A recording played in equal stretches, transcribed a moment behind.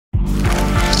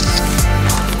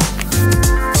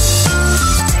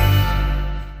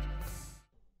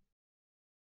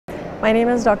My name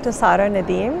is Dr. Sara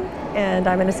Nadeem, and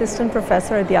I'm an assistant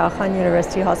professor at the Aga Khan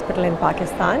University Hospital in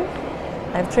Pakistan.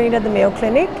 I've trained at the Mayo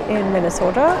Clinic in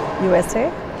Minnesota,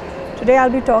 USA. Today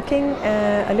I'll be talking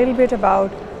a little bit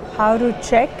about how to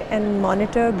check and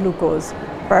monitor glucose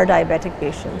for diabetic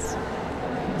patients.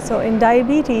 So in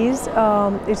diabetes,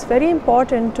 it's very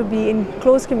important to be in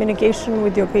close communication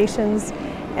with your patients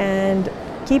and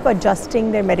keep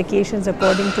adjusting their medications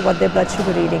according to what their blood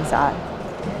sugar readings are.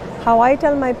 How I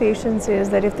tell my patients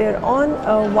is that if they're on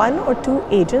one or two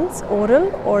agents, oral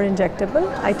or injectable,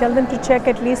 I tell them to check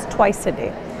at least twice a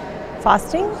day.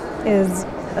 Fasting is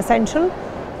essential,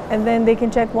 and then they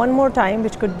can check one more time,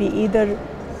 which could be either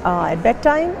at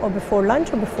bedtime or before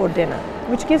lunch or before dinner,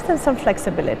 which gives them some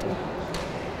flexibility.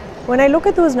 When I look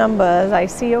at those numbers, I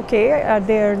see, okay, are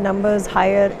their numbers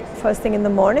higher first thing in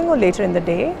the morning or later in the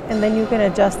day, and then you can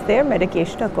adjust their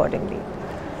medication accordingly.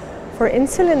 For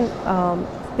insulin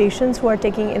patients who are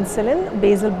taking insulin,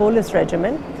 basal bolus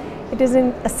regimen, it is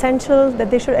essential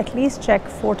that they should at least check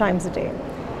 4 times a day,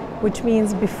 which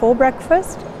means before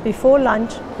breakfast, before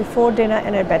lunch, before dinner,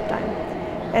 and at bedtime.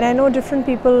 And I know different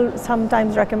people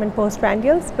sometimes recommend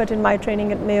postprandials, but in my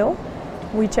training at Mayo,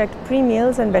 we checked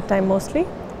pre-meals and bedtime mostly.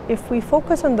 If we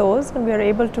focus on those and we are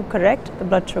able to correct the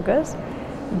blood sugars,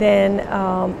 then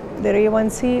the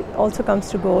A1C also comes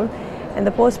to goal, and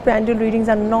the postprandial readings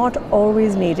are not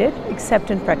always needed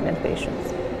except in pregnant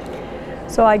patients.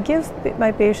 So I give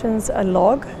my patients a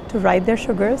log to write their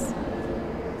sugars.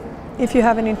 If you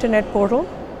have an internet portal,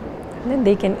 then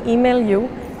they can email you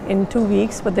in 2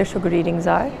 weeks what their sugar readings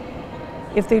are.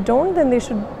 If they don't, then they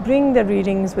should bring their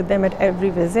readings with them at every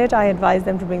visit. I advise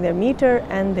them to bring their meter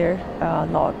and their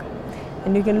log.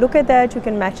 And you can look at that, you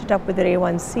can match it up with their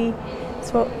A1C.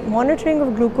 So monitoring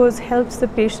of glucose helps the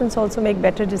patients also make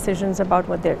better decisions about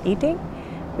what they're eating.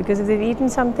 Because if they've eaten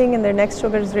something and their next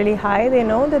sugar is really high, they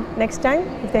know that next time,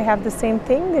 if they have the same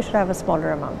thing, they should have a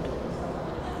smaller amount.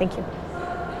 Thank you.